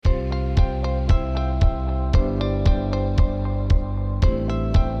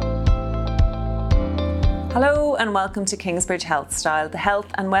Hello and welcome to Kingsbridge Health Style, the health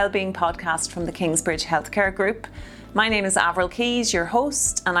and wellbeing podcast from the Kingsbridge Healthcare Group. My name is Avril Keys, your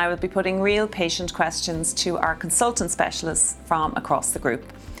host, and I will be putting real patient questions to our consultant specialists from across the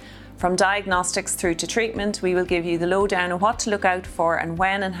group. From diagnostics through to treatment, we will give you the lowdown on what to look out for and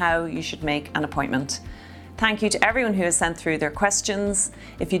when and how you should make an appointment. Thank you to everyone who has sent through their questions.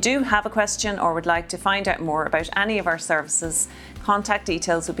 If you do have a question or would like to find out more about any of our services, contact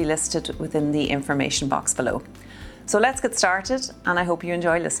details will be listed within the information box below. So let's get started, and I hope you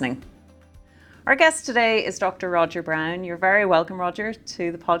enjoy listening. Our guest today is Dr. Roger Brown. You're very welcome, Roger,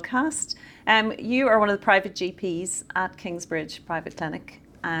 to the podcast. You are one of the private GPs at Kingsbridge Private Clinic.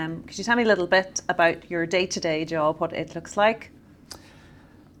 Could you tell me a little bit about your day-to-day job, what it looks like?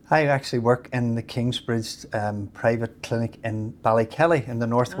 I actually work in the Kingsbridge Private Clinic in Ballykelly in the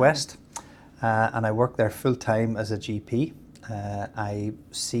northwest, and I work there full-time as a GP. I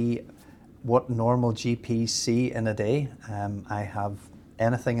see what normal GPs see in a day. I have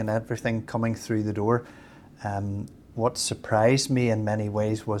anything and everything coming through the door. What surprised me in many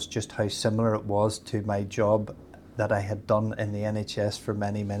ways was just how similar it was to my job that I had done in the NHS for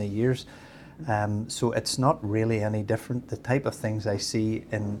many, many years. So it's not really any different. The type of things I see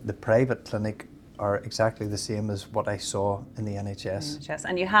in the private clinic are exactly the same as what I saw in the NHS.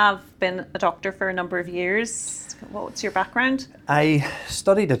 And you have been a doctor for a number of years. What's your background? I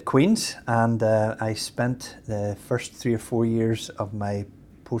studied at Queen's, and I spent the first 3 or 4 years of my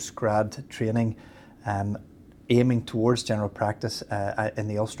postgrad training aiming towards general practice in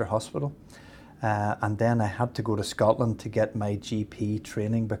the Ulster Hospital. And then I had to go to Scotland to get my GP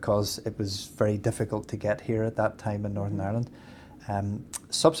training because it was very difficult to get here at that time in Northern Ireland.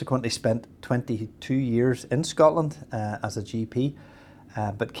 Subsequently spent 22 years in Scotland as a GP,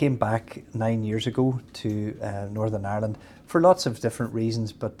 but came back 9 years ago to Northern Ireland for lots of different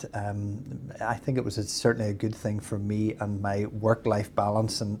reasons, but I think it was certainly a good thing for me and my work-life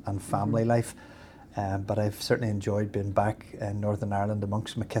balance and family life. But I've certainly enjoyed being back in Northern Ireland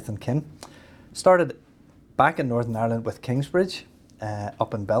amongst my kith and kin. Started back in Northern Ireland with Kingsbridge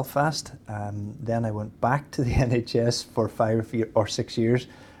up in Belfast. Then I went back to the NHS for 5 or 6 years,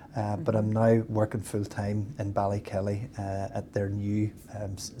 but I'm now working full-time in Ballykelly at their new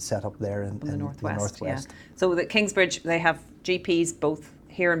setup there in the northwest. Yeah. So the Kingsbridge, they have GPs both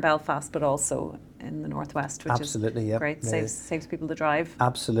here in Belfast but also in the northwest, which Absolutely, is great. Saves people the drive.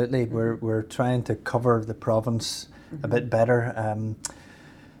 Absolutely. We're trying to cover the province a bit better.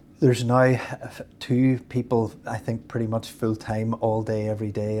 There's now 2 people, I think, pretty much full-time all day,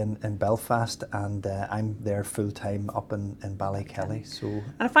 every day in Belfast, and I'm there full-time up in Ballykelly. And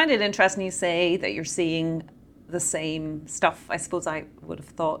I find it interesting you say that you're seeing the same stuff. I suppose I would have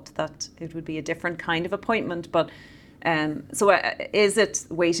thought that it would be a different kind of appointment, but is it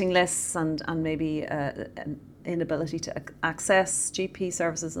waiting lists and maybe an inability to access GP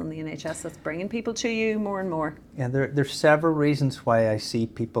services on the NHS that's bringing people to you more and more? Yeah, there's several reasons why I see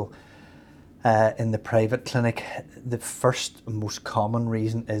people in the private clinic. The first most common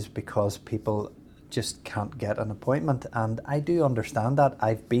reason is because people just can't get an appointment, and I do understand that.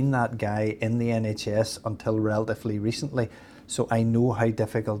 I've been that guy in the NHS until relatively recently, so I know how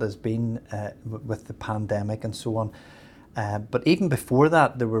difficult it's been with the pandemic and so on. But even before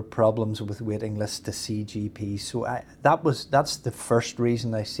that, there were problems with waiting lists to see GPs. So that's the first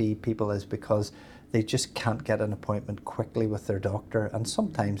reason I see people, is because they just can't get an appointment quickly with their doctor, and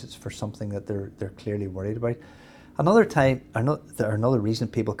sometimes it's for something that they're clearly worried about. Another reason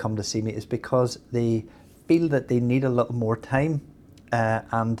people come to see me is because they feel that they need a little more time,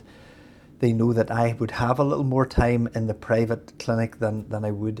 and they know that I would have a little more time in the private clinic than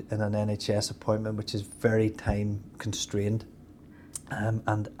I would in an NHS appointment, which is very time constrained.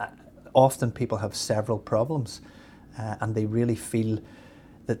 And often people have several problems, and they really feel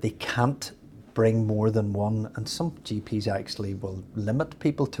that they can't bring more than one, and some GPs actually will limit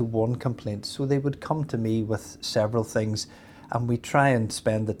people to one complaint. So they would come to me with several things, and we try and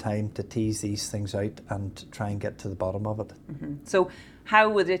spend the time to tease these things out and try and get to the bottom of it. So how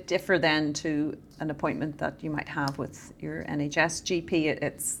would it differ then to an appointment that you might have with your NHS GP?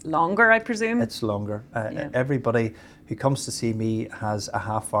 It's longer, I presume? It's longer. Everybody who comes to see me has a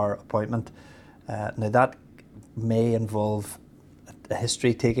half-hour appointment. Now that may involve a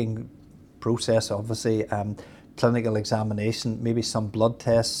history-taking process, obviously, clinical examination, maybe some blood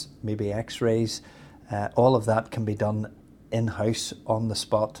tests, maybe x-rays. All of that can be done in-house on the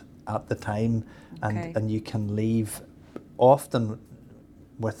spot at the time, and you can leave often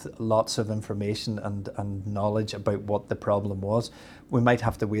with lots of information and knowledge about what the problem was. We might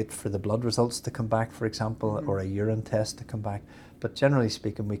have to wait for the blood results to come back, for example, or a urine test to come back. but generally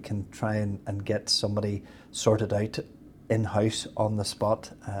speaking, we can try and get somebody sorted out in-house on the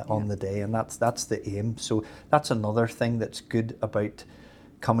spot on the day, and that's the aim. So that's another thing that's good about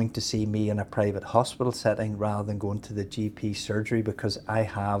coming to see me in a private hospital setting rather than going to the GP surgery, because I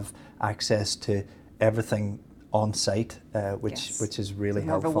have access to everything on site, which is really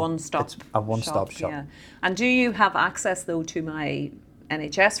helpful. It's a one-stop shop. Yeah. And do you have access though to my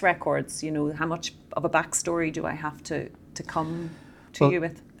NHS records? You know, how much of a backstory do I have to come to you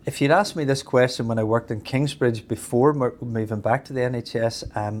with? If you'd asked me this question when I worked in Kingsbridge before moving back to the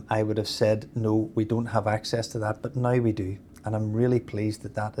NHS, I would have said, no, we don't have access to that, but now we do. And I'm really pleased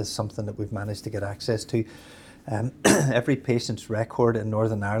that is something that we've managed to get access to. Every patient's record in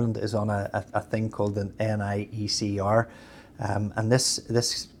Northern Ireland is on a thing called an NIECR. And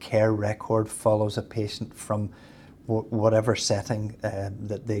this care record follows a patient from whatever setting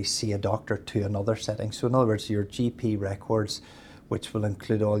that they see a doctor to another setting. So in other words, your GP records, which will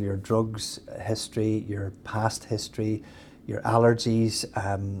include all your drugs history, your past history, your allergies,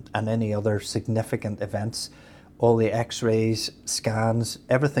 and any other significant events, all the x-rays, scans,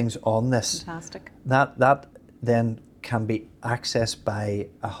 everything's on this. Fantastic. That then can be accessed by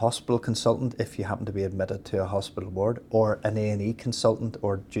a hospital consultant if you happen to be admitted to a hospital ward, or an A&E consultant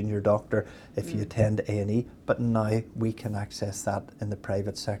or junior doctor if you attend A&E, but now we can access that in the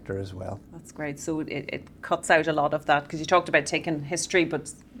private sector as well. That's great. So it cuts out a lot of that, because you talked about taking history,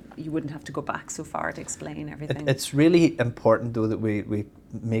 but you wouldn't have to go back so far to explain everything. It's really important though that we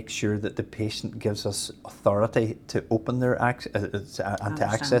make sure that the patient gives us authority to open their and to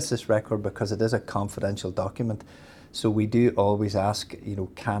access this record, because it is a confidential document. So we do always ask,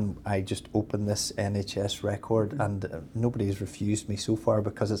 can I just open this NHS record? And nobody's refused me so far,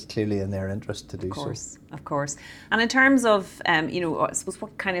 because it's clearly in their interest to do so. Of course. And in terms of, I suppose,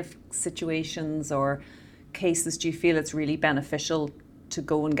 what kind of situations or cases do you feel it's really beneficial to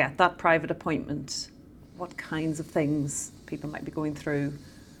go and get that private appointment? What kinds of things people might be going through?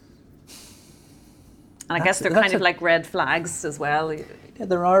 And I guess they're kind of like red flags as well. Yeah,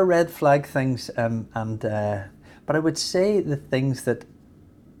 there are red flag things, but I would say the things that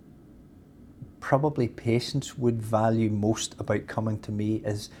probably patients would value most about coming to me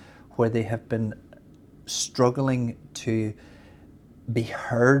is where they have been struggling to be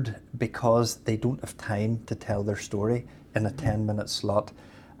heard because they don't have time to tell their story in a 10-minute slot,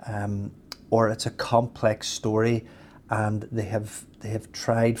 or it's a complex story and they have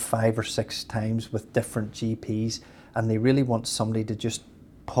tried 5 or 6 times with different GPs, and they really want somebody to just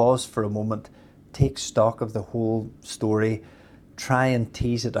pause for a moment, take stock of the whole story, try and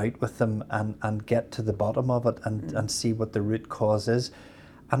tease it out with them and get to the bottom of it and see what the root cause is.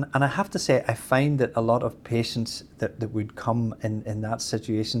 And I have to say, I find that a lot of patients that would come in that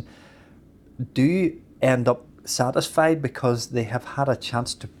situation do end up satisfied because they have had a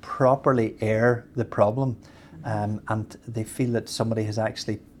chance to properly air the problem, and they feel that somebody has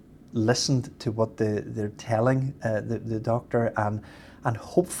actually listened to what they're telling the doctor and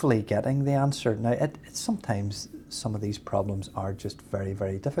hopefully getting the answer. Now, it's sometimes some of these problems are just very,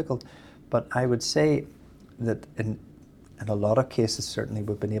 very difficult, but I would say that in a lot of cases, certainly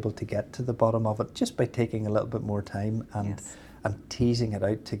we've been able to get to the bottom of it just by taking a little bit more time and teasing it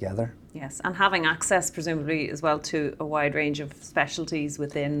out together. Yes, and having access presumably as well to a wide range of specialties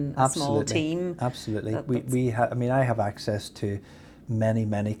within a small team. Absolutely. I have access to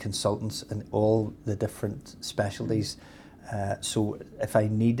many consultants in all the different specialties. So if I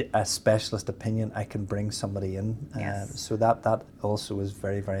need a specialist opinion, I can bring somebody in. So that also is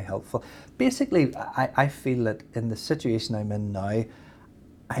very, very helpful. Basically, I feel that in the situation I'm in now,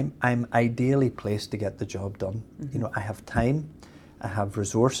 I'm ideally placed to get the job done. I have time, I have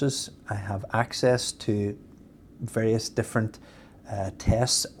resources, I have access to various different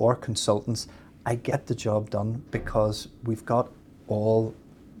tests or consultants. I get the job done because we've got all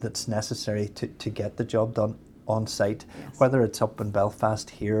that's necessary to get the job done on site, whether it's up in Belfast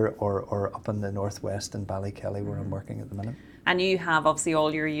here or up in the northwest in Ballykelly where I'm working at the minute. And you have obviously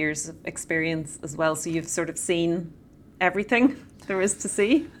all your years of experience as well, so you've sort of seen everything there is to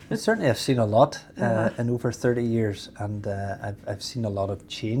see. Certainly I've seen a lot in over 30 years, and I've seen a lot of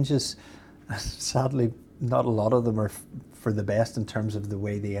changes. Sadly, not a lot of them are for the best in terms of the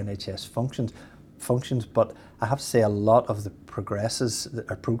way the NHS functions, but I have to say a lot of the progress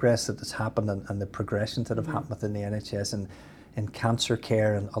that has happened and the progressions that have happened within the NHS and in cancer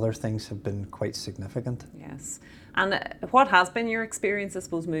care and other things have been quite significant. Yes. And what has been your experience, I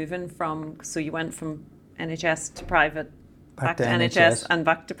suppose, moving from, so you went from NHS to private, back to NHS and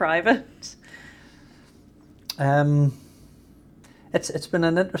back to private? It's been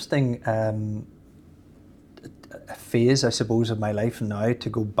an interesting a phase, I suppose, of my life now to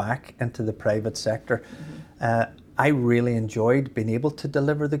go back into the private sector. I really enjoyed being able to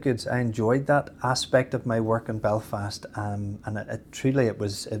deliver the goods. I enjoyed that aspect of my work in Belfast, and it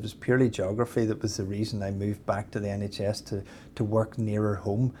was purely geography that was the reason I moved back to the NHS to work nearer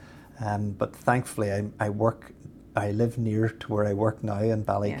home. But thankfully, I live near to where I work now in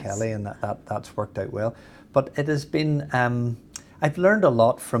Ballykelly, yes. And that's worked out well. But it has been, I've learned a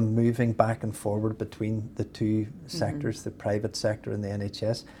lot from moving back and forward between the two sectors, the private sector and the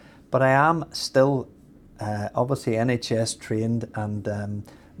NHS. But I am still obviously NHS trained and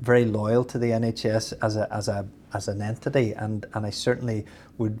very loyal to the NHS as an entity, and I certainly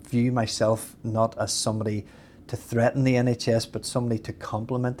would view myself not as somebody to threaten the NHS, but somebody to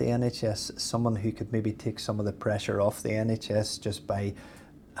complement the NHS, someone who could maybe take some of the pressure off the NHS just by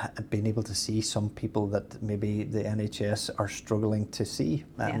being able to see some people that maybe the NHS are struggling to see.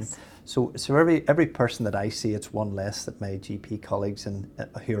 Yes. So every person that I see, it's one less that my GP colleagues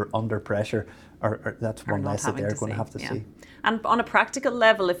who are under pressure that's one less that they're going to have to see. And on a practical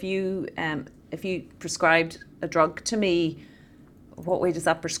level, if you prescribed a drug to me, what way does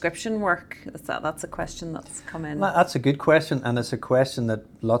that prescription work? That's a question that's come in. That's a good question, and it's a question that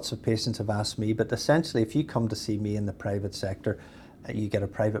lots of patients have asked me. But essentially, if you come to see me in the private sector, you get a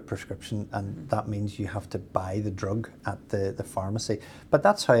private prescription, and that means you have to buy the drug at the pharmacy. But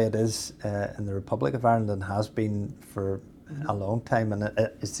that's how it is in the Republic of Ireland and has been for a long time, and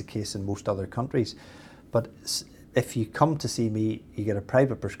it is the case in most other countries. But if you come to see me, you get a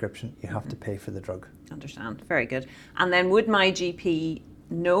private prescription, you have to pay for the drug. Understand. Very good. And then would my GP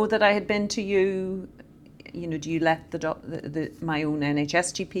know that I had been to you? You know, do you let my own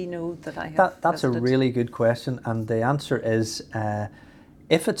NHS GP know that I have That's visited? A really good question, and the answer is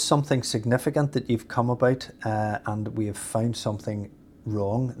if it's something significant that you've come about and we have found something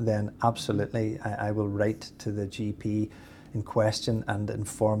wrong, then absolutely I will write to the GP in question and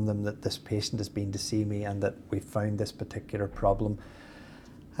inform them that this patient has been to see me and that we've found this particular problem.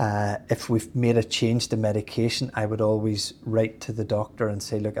 If we've made a change to medication, I would always write to the doctor and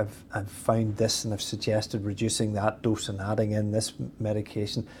say, look, I've found this and I've suggested reducing that dose and adding in this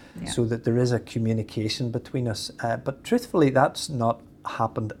medication, so that there is a communication between us. But truthfully, that's not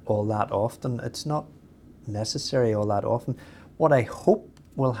happened all that often. It's not necessary all that often. What I hope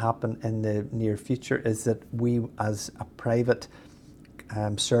will happen in the near future is that we, as a private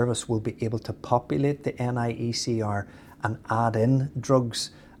service, will be able to populate the NIECR and add in drugs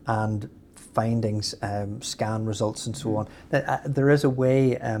and findings, scan results and so on. There is a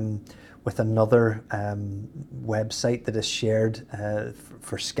way with another website that is shared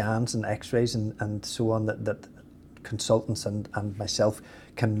for scans and x-rays and so on that consultants and myself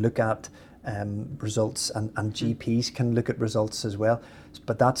can look at results and GPs can look at results as well.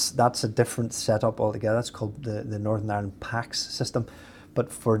 But that's a different setup altogether. That's called the Northern Ireland PACS system. But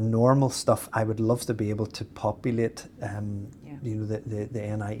for normal stuff, I would love to be able to populate, the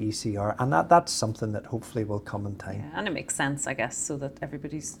NIECR, and that's something that hopefully will come in time. Yeah, and it makes sense, I guess, so that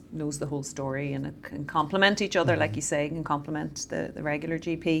everybody knows the whole story and it can complement each other, like you say, can complement the regular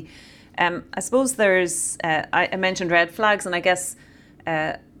GP. I suppose there's, I mentioned red flags, and I guess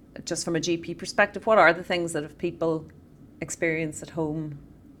just from a GP perspective, what are the things that if people experience at home,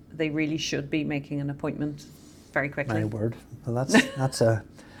 they really should be making an appointment very quickly? My word. Well, that's a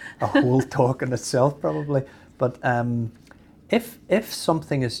whole talk in itself, probably. But if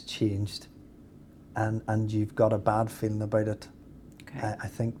something has changed and you've got a bad feeling about it, I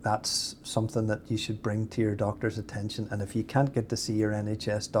think that's something that you should bring to your doctor's attention. And if you can't get to see your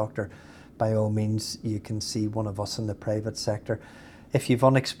NHS doctor, by all means, you can see one of us in the private sector. If you've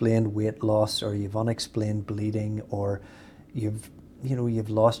unexplained weight loss, or you've unexplained bleeding, or you've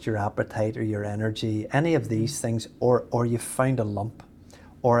lost your appetite or your energy, any of these things, or you've found a lump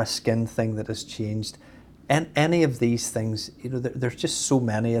or a skin thing that has changed, and any of these things, there's just so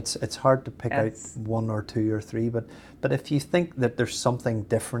many, it's hard to pick out one or two or three, but if you think that there's something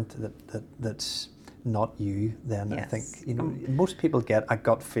different that's not you, then I think most people get a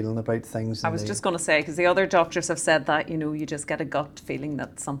gut feeling about things. I was just going to say, because the other doctors have said that you just get a gut feeling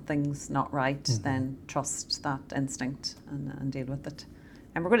that something's not right, then trust that instinct and deal with it.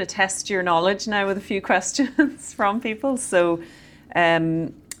 And we're going to test your knowledge now with a few questions from people. So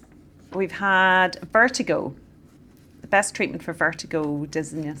we've had vertigo, the best treatment for vertigo,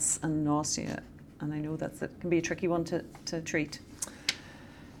 dizziness and nausea, and I know it can be a tricky one to treat.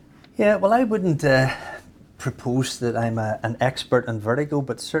 Yeah, well, I wouldn't propose that I'm an expert in vertigo,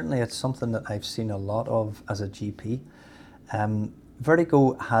 but certainly it's something that I've seen a lot of as a GP.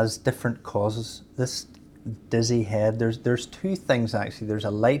 Vertigo has different causes. This dizzy head. There's two things actually. There's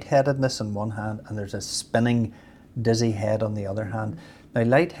a lightheadedness on one hand, and there's a spinning, dizzy head on the other hand. Now,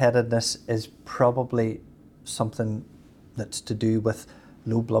 lightheadedness is probably something that's to do with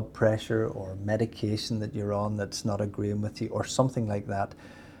low blood pressure or medication that you're on that's not agreeing with you, or something like that.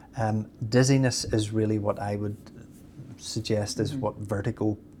 Dizziness is really what I would suggest is what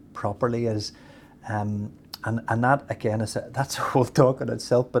vertigo properly is. And that again that's a whole talk in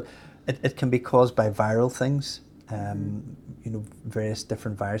itself, but it can be caused by viral things, various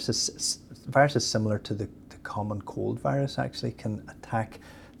different viruses. Viruses similar to the common cold virus actually can attack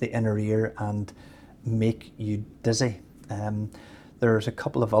the inner ear and make you dizzy. There's a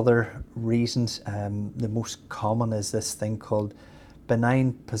couple of other reasons. The most common is this thing called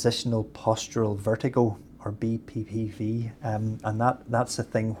benign positional postural vertigo, or BPPV, and that's a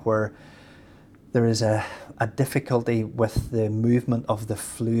thing where there is a difficulty with the movement of the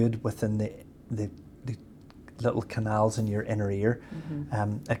fluid within the little canals in your inner ear.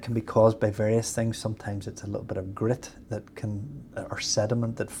 It can be caused by various things. Sometimes it's a little bit of grit or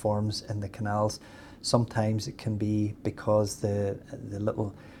sediment that forms in the canals. Sometimes it can be because the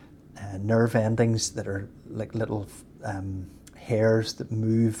little nerve endings that are like little hairs that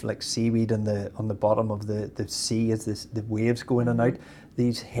move like seaweed on the bottom of the sea as the waves go in and out.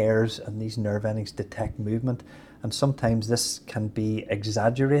 These hairs and these nerve endings detect movement, and sometimes this can be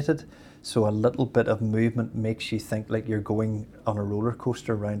exaggerated. So a little bit of movement makes you think like you're going on a roller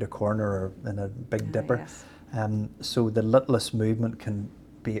coaster around a corner or in a Big Dipper. Yes. So the littlest movement can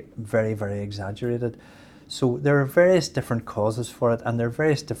be very, very exaggerated. So there are various different causes for it, and there are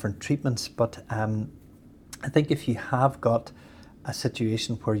various different treatments, but I think if you have got a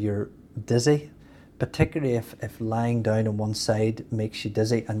situation where you're dizzy, particularly if lying down on one side makes you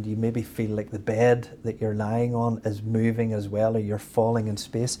dizzy and you maybe feel like the bed that you're lying on is moving as well, or you're falling in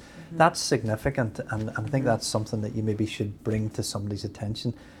space, that's significant, and I think that's something that you maybe should bring to somebody's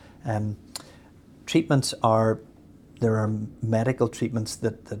attention. Treatments there are medical treatments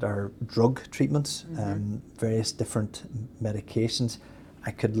that are drug treatments, various different medications.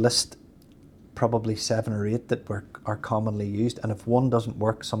 I could list probably 7 or 8 that are commonly used, and if one doesn't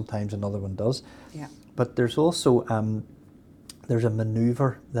work, sometimes another one does. Yeah. But there's also there's a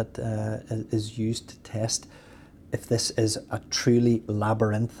manoeuvre that is used to test if this is a truly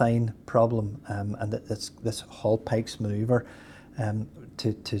labyrinthine problem, and it's this Hall-Pikes manoeuvre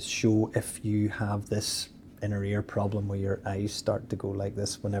to show if you have this inner ear problem where your eyes start to go like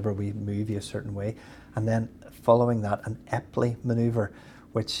this whenever we move you a certain way, and then following that an Epley manoeuvre,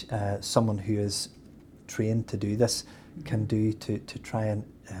 which someone who is trained to do this can do to try and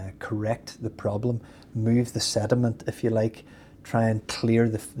correct the problem, move the sediment, if you like, try and clear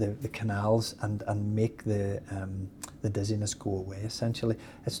the canals and make the dizziness go away, essentially.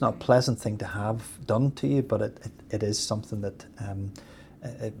 It's not a pleasant thing to have done to you, but it is something that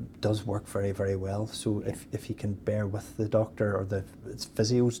it does work very, very well. So if you can bear with the doctor, or it's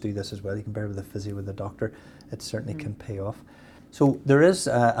physios do this as well, you can bear with the physio with the doctor, it certainly can pay off. So there is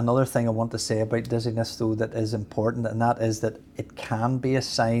another thing I want to say about dizziness though that is important, and that is that it can be a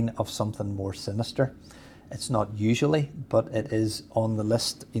sign of something more sinister. It's not usually, but it is on the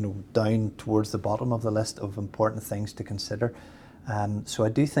list, down towards the bottom of the list of important things to consider. So I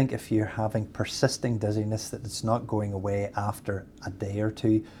do think if you're having persisting dizziness that it's not going away after a day or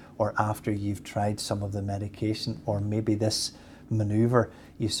two, or after you've tried some of the medication, or maybe this manoeuvre,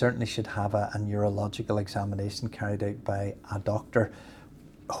 you certainly should have a neurological examination carried out by a doctor,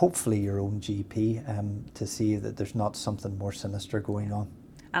 hopefully your own GP, to see that there's not something more sinister going on.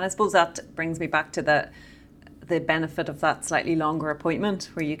 And I suppose that brings me back to the benefit of that slightly longer appointment,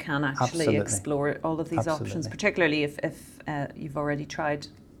 where you can actually explore all of these options, particularly if you've already tried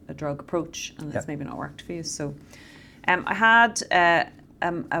a drug approach and it's maybe not worked for you. So I had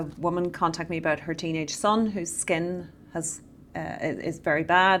a woman contact me about her teenage son whose skin is very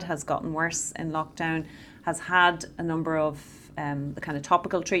bad, has gotten worse in lockdown, has had a number of the kind of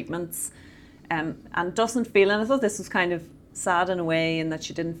topical treatments, and doesn't feel, and I thought this was kind of sad in a way, in that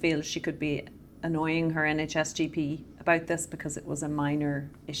she didn't feel she could be annoying her NHS GP about this because it was a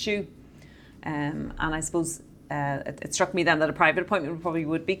minor issue. And I suppose it struck me then that a private appointment probably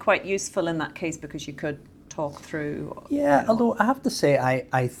would be quite useful in that case, because you could talk through. Yeah, although I have to say,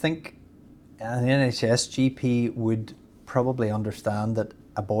 I think an NHS GP would probably understand that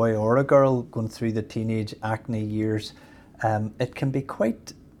a boy or a girl going through the teenage acne years, it can be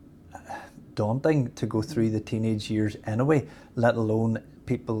quite daunting to go through the teenage years anyway, let alone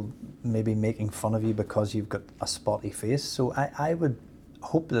people maybe making fun of you because you've got a spotty face. So I would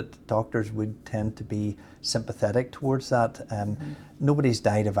hope that doctors would tend to be sympathetic towards that. Nobody's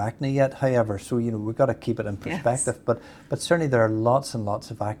died of acne yet, however, so we've got to keep it in perspective. Yes. But certainly there are lots and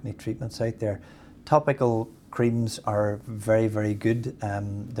lots of acne treatments out there. Topical creams are very, very good.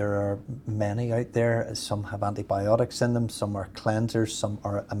 There are many out there. Some have antibiotics in them, some are cleansers, some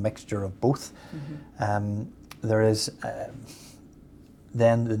are a mixture of both. There is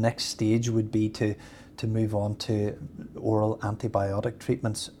then the next stage would be to move on to oral antibiotic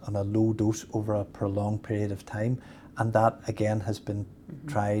treatments on a low dose over a prolonged period of time, and that again has been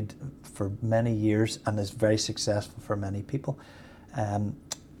tried for many years and is very successful for many people.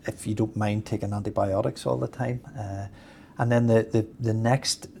 If you don't mind taking antibiotics all the time. And then the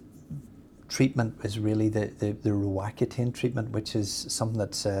next treatment is really the Roaccutane treatment, which is something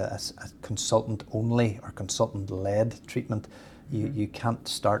that's a consultant only or consultant led treatment. You can't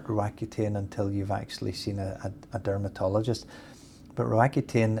start Roaccutane until you've actually seen a dermatologist. But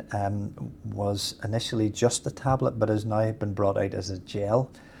Roaccutane was initially just a tablet, but has now been brought out as a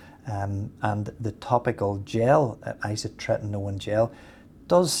gel. And the topical gel, isotretinoin gel,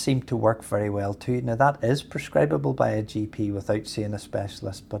 does seem to work very well too. Now that is prescribable by a GP without seeing a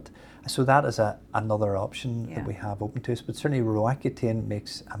specialist, but so that is another option that we have open to us. But certainly Roaccutane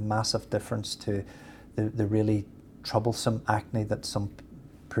makes a massive difference to the really troublesome acne that some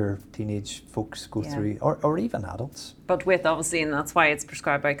poor teenage folks go through, or even adults. But with obviously, and that's why it's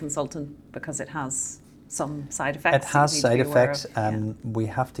prescribed by a consultant, because it has some side effects. It has side effects. We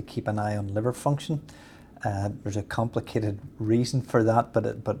have to keep an eye on liver function. There's a complicated reason for that,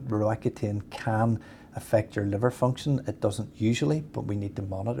 but Roaccutane can affect your liver function. It doesn't usually, but we need to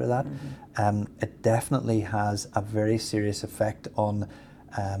monitor that. It definitely has a very serious effect on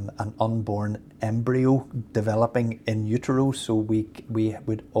an unborn embryo developing in utero. So we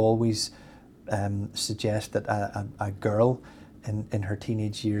would always suggest that a girl in her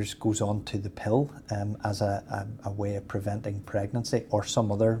teenage years goes on to the pill as a way of preventing pregnancy, or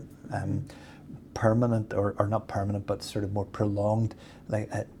some other permanent or not permanent but sort of more prolonged, like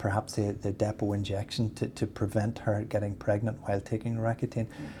perhaps the depot injection to prevent her getting pregnant while taking Roaccutane.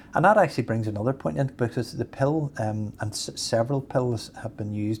 And that actually brings another point in, because the pill and several pills have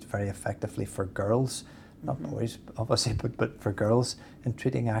been used very effectively for girls, not boys obviously, but for girls in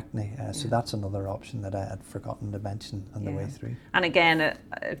treating acne. So that's another option that I had forgotten to mention on the way through. And again, it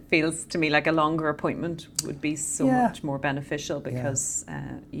feels to me like a longer appointment would be so much more beneficial, because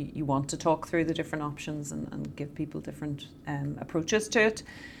you want to talk through the different options and give people different approaches to it.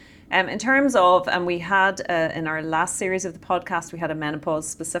 In terms of, and we had in our last series of the podcast, we had a menopause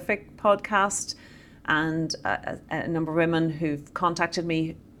specific podcast, and a number of women who've contacted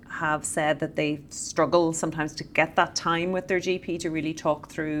me have said that they struggle sometimes to get that time with their GP to really talk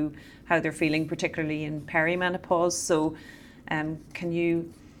through how they're feeling, particularly in perimenopause. So can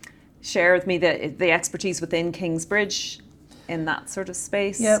you share with me the expertise within Kingsbridge in that sort of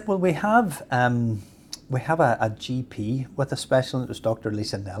space? Yeah, well, we have a GP with a specialist. It was Dr.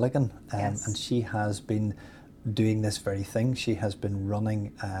 Lisa Nelligan, and she has been doing this very thing. She has been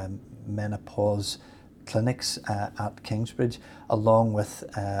running menopause clinics at Kingsbridge, along with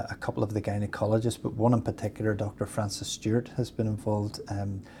a couple of the gynecologists, but one in particular, Dr. Frances Stewart, has been involved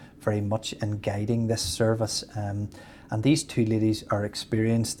very much in guiding this service. And these two ladies are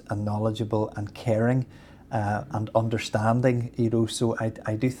experienced and knowledgeable and caring and understanding, so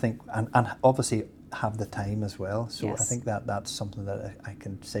I do think, and obviously have the time as well. So I think that's something that I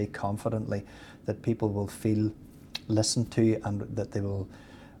can say confidently, that people will feel listened to, and that they will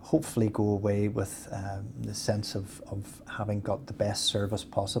hopefully go away with the sense of having got the best service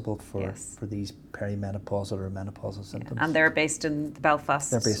possible for these perimenopausal or menopausal symptoms. And they're based in Belfast.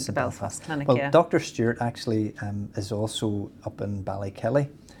 They're based in in Belfast clinic. Well, Dr. Stewart actually is also up in Ballykelly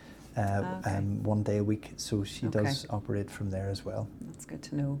one day a week, so she does operate from there as well. That's good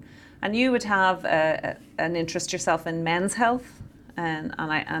to know. And you would have an interest yourself in men's health,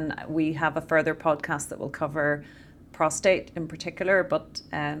 and we have a further podcast that will cover prostate in particular, but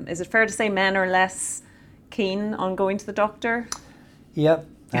is it fair to say men are less keen on going to the doctor? Yeah,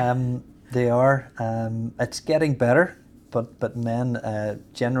 they are. It's getting better, but men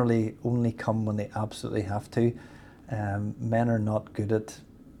generally only come when they absolutely have to. Men are not good at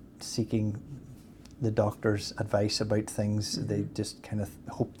seeking the doctor's advice about things. They just kind of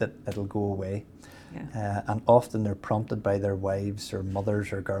hope that it'll go away. And often they're prompted by their wives or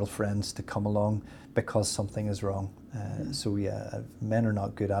mothers or girlfriends to come along because something is wrong. So men are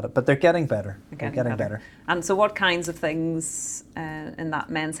not good at it, but they're getting better. They're getting better. And so what kinds of things in that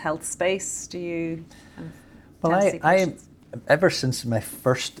men's health space do you Well, ever since my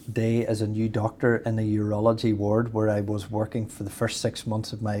first day as a new doctor in a urology ward where I was working for the first 6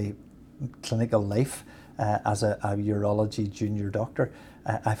 months of my clinical life as a urology junior doctor,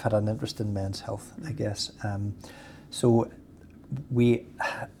 I've had an interest in men's health, I guess. So we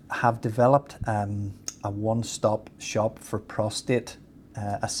have developed a one-stop shop for prostate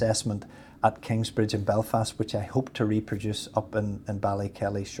assessment at Kingsbridge in Belfast, which I hope to reproduce up in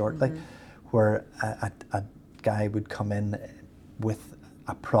Ballykelly shortly, where a guy would come in with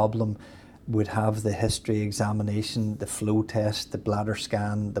a problem, would have the history examination, the flow test, the bladder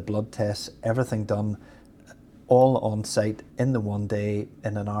scan, the blood tests, everything done all on site in the one day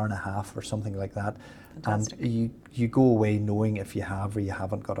in an hour and a half or something like that. Fantastic. And you go away knowing if you have or you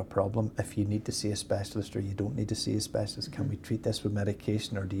haven't got a problem, if you need to see a specialist or you don't need to see a specialist. Can we treat this with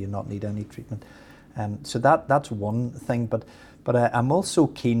medication or do you not need any treatment? So that's one thing, but I'm also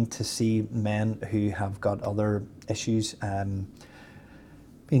keen to see men who have got other issues.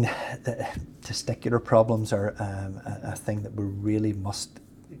 Testicular problems are a thing that we really must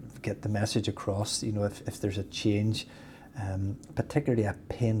get the message across. You know, if there's a change, particularly a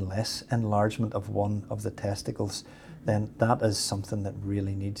painless enlargement of one of the testicles, then that is something that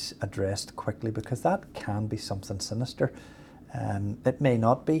really needs addressed quickly, because that can be something sinister. It may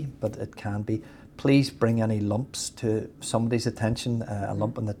not be, but it can be. Please bring any lumps to somebody's attention, a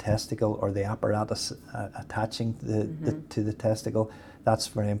lump in the testicle or the apparatus attaching to the testicle. That's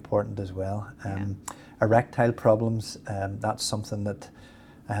very important as well. Erectile problems, that's something that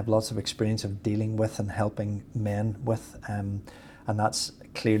I have lots of experience of dealing with and helping men with, and that's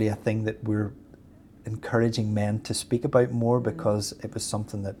clearly a thing that we're encouraging men to speak about more, because it was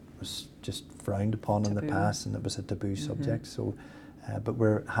something that was just frowned upon in the past, and it was a taboo subject. So, but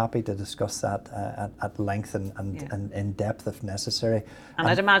we're happy to discuss that at length and in depth if necessary. And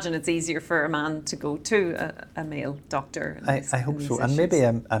I'd imagine it's easier for a man to go to a male doctor. I hope so, and maybe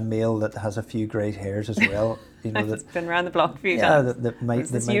a male that has a few grey hairs as well. You know, that's been around the block a few times.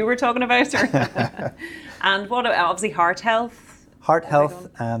 Is this you were talking about? Or? And what, obviously, heart health? Heart health,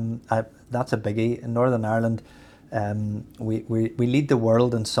 that's a biggie. In Northern Ireland, we lead the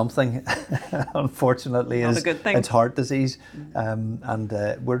world in something, unfortunately. Not a good thing. It's heart disease. And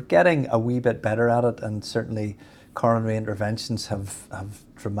we're getting a wee bit better at it, and certainly coronary interventions have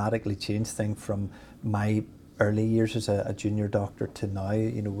dramatically changed things from my early years as a junior doctor to now.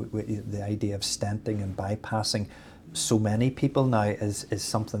 You know, the idea of stenting and bypassing so many people now is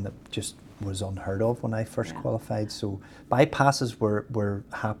something that just was unheard of when I first qualified. So bypasses were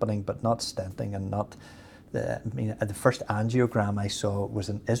happening, but not stenting, and not the first angiogram I saw was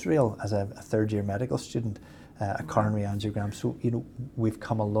in Israel as a third-year medical student, a coronary angiogram. So, you know, we've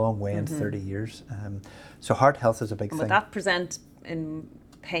come a long way in 30 years. So heart health is a big thing. Would that present in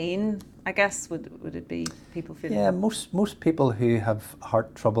pain, I guess? Would it be people feeling? Yeah, most people who have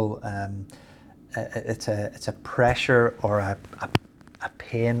heart trouble, it's a pressure or a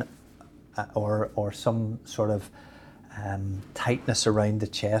pain or some sort of tightness around the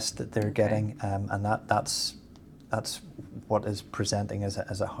chest that they're getting, and that's what is presenting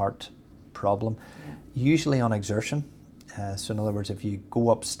as a heart problem. Usually on exertion. So in other words, if you go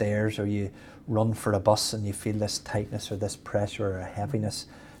upstairs or you run for a bus and you feel this tightness or this pressure or a heaviness,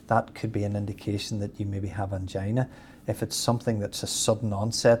 that could be an indication that you maybe have angina. If it's something that's a sudden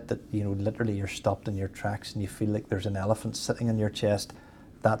onset, that, you know, literally you're stopped in your tracks and you feel like there's an elephant sitting in your chest,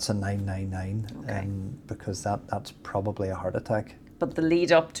 that's a 999, because that's probably a heart attack. But the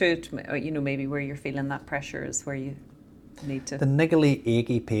lead up to it, you know, maybe where you're feeling that pressure is where you need to... The niggly,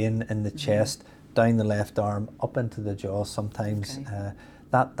 achy pain in the chest, down the left arm, up into the jaw sometimes,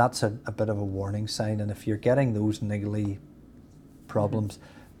 that's a bit of a warning sign. And if you're getting those niggly problems,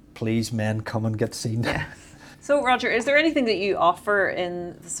 please, men, come and get seen. Yeah. So, Roger, is there anything that you offer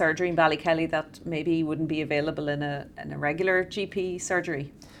in the surgery in Ballykelly that maybe wouldn't be available in a regular GP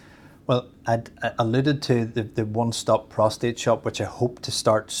surgery? Well, I'd alluded to the one-stop prostate shop, which I hope to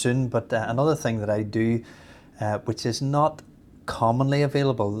start soon. But another thing that I do, which is not commonly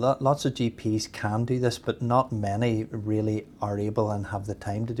available, lots of GPs can do this, but not many really are able and have the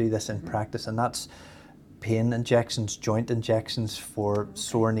time to do this in practice, and that's pain injections, joint injections for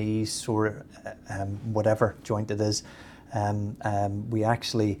sore knees, sore whatever joint it is. We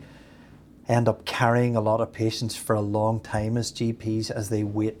actually end up carrying a lot of patients for a long time as GPs as they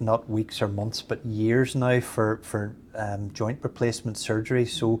wait not weeks or months but years now for joint replacement surgery.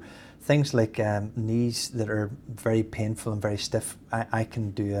 So things like knees that are very painful and very stiff, I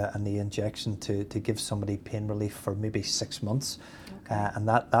can do a knee injection to give somebody pain relief for maybe 6 months. And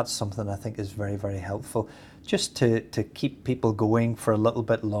that's something I think is very, very helpful, just to keep people going for a little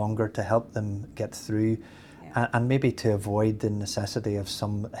bit longer, to help them get through. and maybe to avoid the necessity of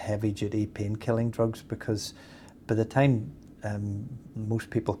some heavy duty pain killing drugs, because by the time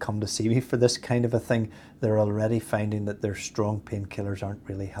most people come to see me for this kind of a thing, they're already finding that their strong painkillers aren't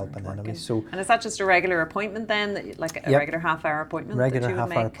really helping anyway. So, and is that just a regular appointment then, like a regular half-hour appointment? Regular that you would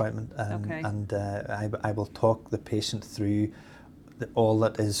half-hour make? appointment, Okay. and I will talk the patient through all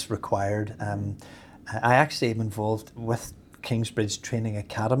that is required. I actually am involved with Kingsbridge Training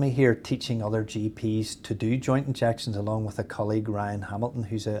Academy here, teaching other GPs to do joint injections, along with a colleague, Ryan Hamilton,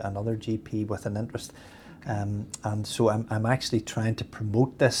 who's another GP with an interest. And so I'm actually trying to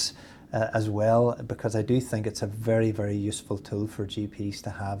promote this as well, because I do think it's a very, very useful tool for GPs to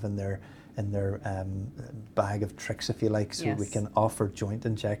have in their bag of tricks, if you like. So we can offer joint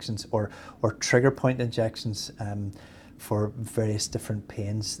injections or trigger point injections for various different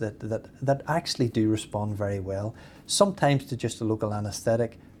pains that actually do respond very well. Sometimes to just a local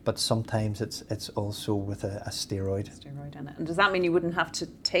anaesthetic, but sometimes it's also with a steroid. Steroid in it. And does that mean you wouldn't have to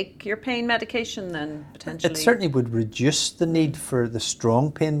take your pain medication then, potentially? It certainly would reduce the need for the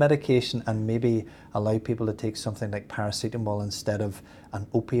strong pain medication, and maybe allow people to take something like paracetamol instead of an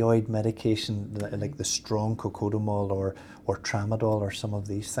opioid medication like the strong cocodamol or tramadol or some of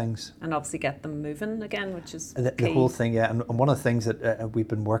these things. And obviously get them moving again, which is the whole thing, yeah. And one of the things that we've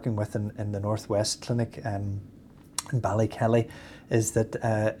been working with in the Northwest Clinic in Ballykelly is that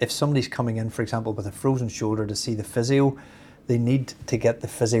if somebody's coming in, for example, with a frozen shoulder to see the physio, they need to get the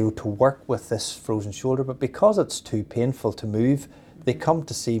physio to work with this frozen shoulder, but because it's too painful to move, they come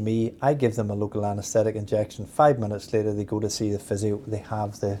to see me, I give them a local anaesthetic injection, 5 minutes later they go to see the physio, they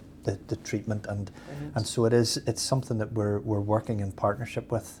have the treatment, and so it's something that we're working in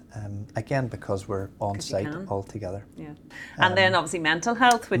partnership with, again, because we're on site all together. Yeah. And then obviously mental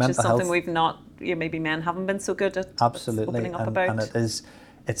health, which is something health. We've not, maybe men haven't been so good at Absolutely. opening up about. And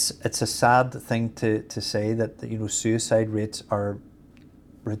it's a sad thing to say that suicide rates are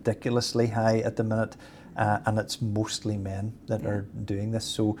ridiculously high at the minute, and it's mostly men that are doing this.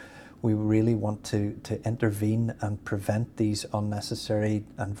 So we really want to intervene and prevent these unnecessary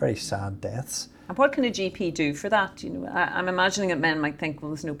and very sad deaths. And what can a GP do for that? I'm imagining that men might think, well,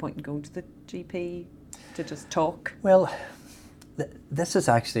 there's no point in going to the GP to just talk. Well, this is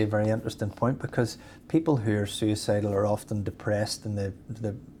actually a very interesting point, because people who are suicidal are often depressed in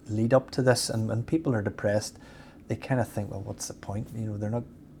the lead up to this, and when people are depressed, they kind of think, well, what's the point? They're not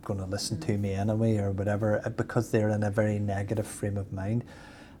going to listen to me anyway or whatever, because they're in a very negative frame of mind.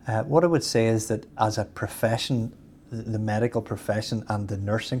 What I would say is that as a profession, the medical profession and the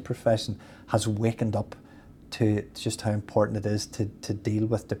nursing profession has wakened up to just how important it is to deal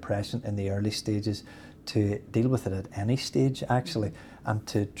with depression in the early stages, to deal with it at any stage actually, and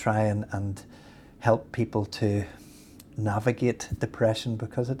to try and help people to navigate depression,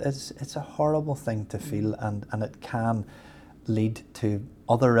 because it's a horrible thing to feel, and it can lead to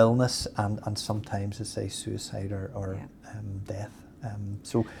other illness and sometimes, as I say, suicide or death.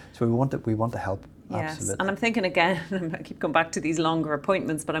 So we want to help. Yes, absolutely. and I'm thinking again, I keep going back to these longer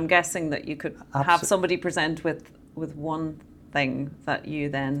appointments, but I'm guessing that you could have somebody present with one thing that you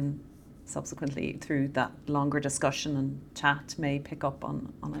then subsequently, through that longer discussion and chat, may pick up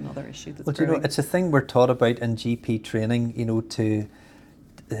on another issue that's brewing. It's a thing we're taught about in GP training,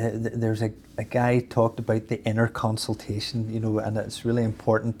 there's a guy talked about the inner consultation, and it's really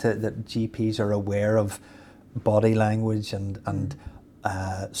important that GPs are aware of body language and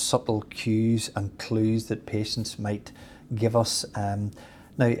subtle cues and clues that patients might give us.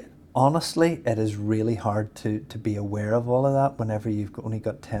 Now, honestly, it is really hard to be aware of all of that whenever you've only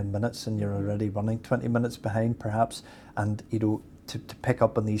got 10 minutes and you're already running 20 minutes behind perhaps, and to pick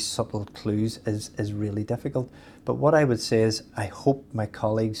up on these subtle clues is really difficult. But what I would say is, I hope my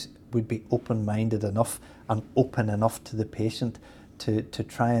colleagues would be open-minded enough and open enough to the patient to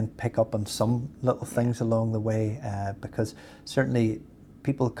try and pick up on some little things along the way, because certainly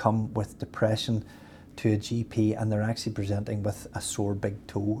people come with depression to a GP and they're actually presenting with a sore big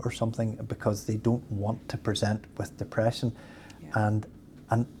toe or something because they don't want to present with depression. And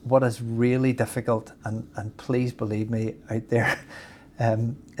what is really difficult, and please believe me out there,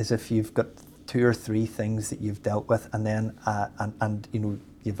 is if you've got 2 or 3 things that you've dealt with, and then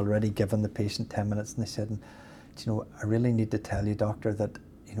you've already given the patient 10 minutes and they said, I really need to tell you, doctor, that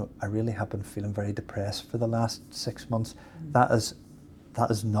I really have been feeling very depressed for the last 6 months. That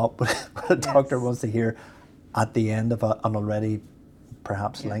is not what a doctor wants to hear at the end of an already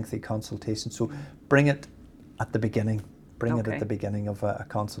perhaps lengthy consultation. So bring it at the beginning. Bring it Okay. at the beginning of a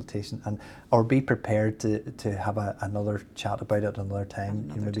consultation, or be prepared to have another chat about it another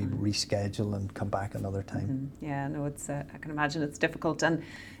time. You maybe reschedule and come back another time. Yeah, no, it's I can imagine it's difficult, and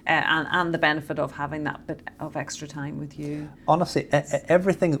the benefit of having that bit of extra time with you. Honestly,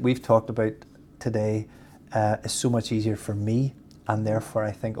 everything that we've talked about today is so much easier for me, and therefore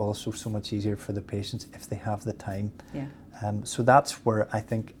I think also so much easier for the patients if they have the time. Yeah. So that's where I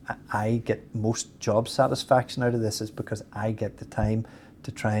think I get most job satisfaction out of this, is because I get the time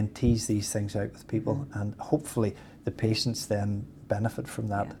to try and tease these things out with people, and hopefully the patients then benefit from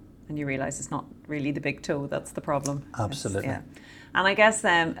that. Yeah. And you realise it's not really the big toe that's the problem. Absolutely. Yeah. And I guess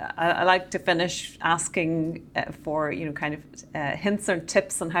I like to finish asking for kind of hints or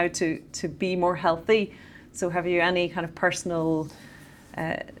tips on how to be more healthy. So have you any kind of personal...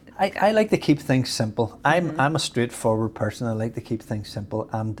 I like to keep things simple. I'm a straightforward person. I like to keep things simple.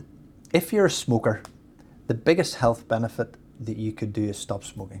 And if you're a smoker, the biggest health benefit that you could do is stop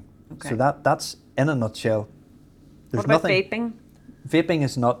smoking. Okay. So that's in a nutshell. What about vaping? Vaping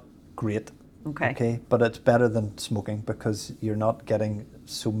is not great. Okay. But it's better than smoking because you're not getting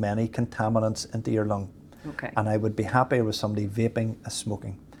so many contaminants into your lung. Okay. And I would be happier with somebody vaping as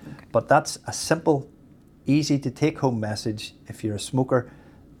smoking. Okay. But that's a simple, easy to take home message. If you're a smoker,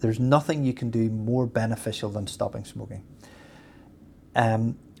 there's nothing you can do more beneficial than stopping smoking.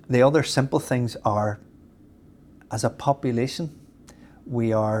 The other simple things are, as a population,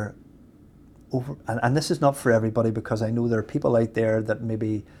 we are over, and this is not for everybody, because I know there are people out there that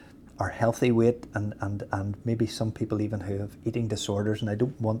maybe are healthy weight and maybe some people even who have eating disorders, and I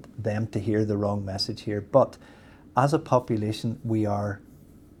don't want them to hear the wrong message here, but as a population we are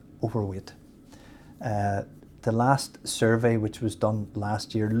overweight. The last survey, which was done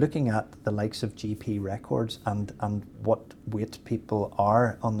last year, looking at the likes of GP records and what weight people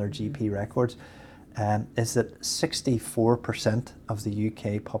are on their GP records, is that 64% of the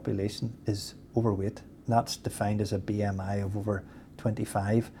UK population is overweight. That's defined as a BMI of over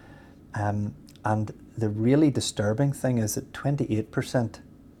 25. And the really disturbing thing is that 28%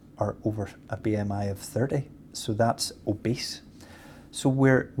 are over a BMI of 30. So that's obese. So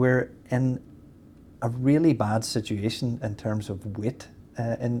we're in a really bad situation in terms of weight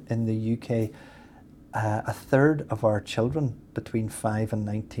in the UK. A third of our children between 5 and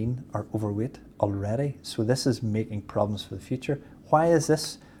 19 are overweight already. So this is making problems for the future. Why is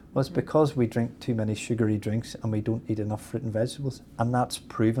this? Well, it's because we drink too many sugary drinks and we don't eat enough fruit and vegetables. And that's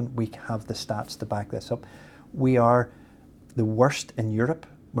proven. We have the stats to back this up. We are the worst in Europe.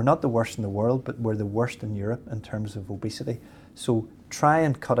 We're not the worst in the world, but we're the worst in Europe in terms of obesity. So try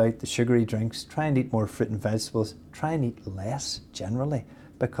and cut out the sugary drinks, try and eat more fruit and vegetables, try and eat less generally,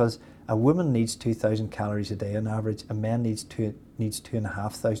 because a woman needs 2,000 calories a day on average, a man needs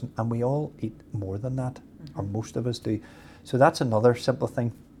 2,500, and we all eat more than that, or most of us do. So that's another simple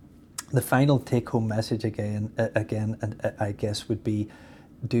thing. The final take-home message again, I guess, would be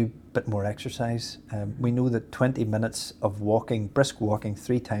do a bit more exercise. We know that 20 minutes of walking, brisk walking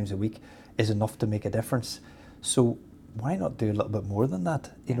 3 times a week is enough to make a difference. So why not do a little bit more than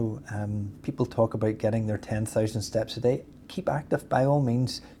that? You know, people talk about getting their 10,000 steps a day. Keep active, by all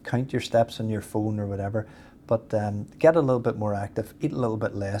means. Count your steps on your phone or whatever, but get a little bit more active, eat a little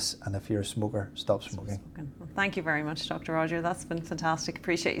bit less, and if you're a smoker, stop smoking. Well, thank you very much, Dr. Roger. That's been fantastic.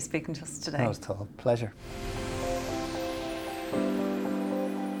 Appreciate you speaking to us today. That was a pleasure.